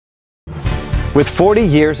With 40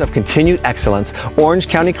 years of continued excellence, Orange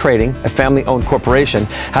County Crating, a family-owned corporation,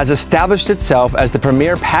 has established itself as the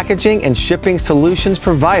premier packaging and shipping solutions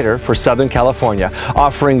provider for Southern California,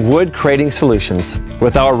 offering wood crating solutions.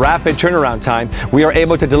 With our rapid turnaround time, we are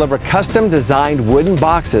able to deliver custom-designed wooden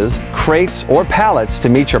boxes, crates, or pallets to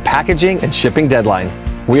meet your packaging and shipping deadline.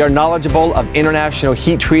 We are knowledgeable of international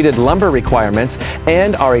heat-treated lumber requirements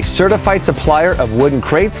and are a certified supplier of wooden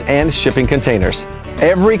crates and shipping containers.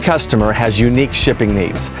 Every customer has unique shipping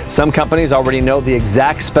needs. Some companies already know the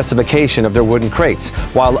exact specification of their wooden crates,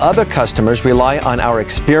 while other customers rely on our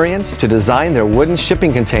experience to design their wooden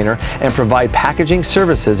shipping container and provide packaging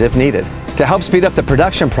services if needed. To help speed up the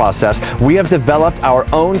production process, we have developed our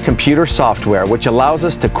own computer software, which allows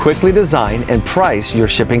us to quickly design and price your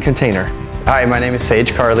shipping container. Hi, my name is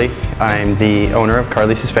Sage Carley. I'm the owner of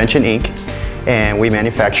Carley Suspension Inc. and we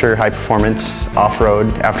manufacture high-performance off-road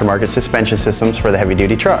aftermarket suspension systems for the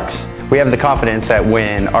heavy-duty trucks. We have the confidence that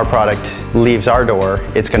when our product leaves our door,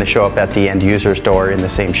 it's going to show up at the end user's door in the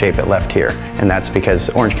same shape it left here. And that's because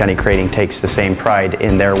Orange County Crating takes the same pride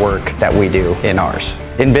in their work that we do in ours.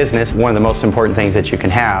 In business, one of the most important things that you can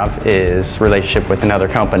have is relationship with another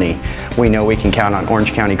company. We know we can count on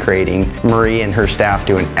Orange County Crating. Marie and her staff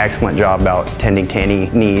do an excellent job about tending to any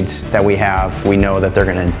needs that we have. We know that they're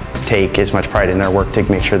going to take as much pride in their work to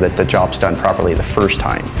make sure that the job's done properly the first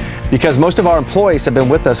time. Because most of our employees have been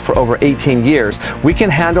with us for over 18 years, we can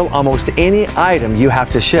handle almost any item you have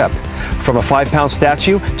to ship, from a 5-pound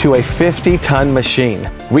statue to a 50-ton machine.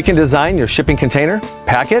 We can design your shipping container,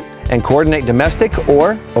 pack it, and coordinate domestic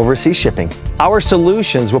or overseas shipping. Our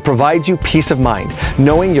solutions will provide you peace of mind,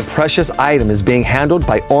 knowing your precious item is being handled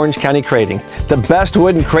by Orange County Crating, the best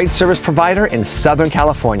wooden crate service provider in Southern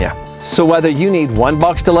California. So whether you need one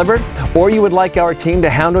box delivered or you would like our team to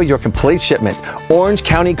handle your complete shipment, Orange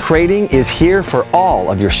County Crating is here for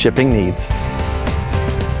all of your shipping needs.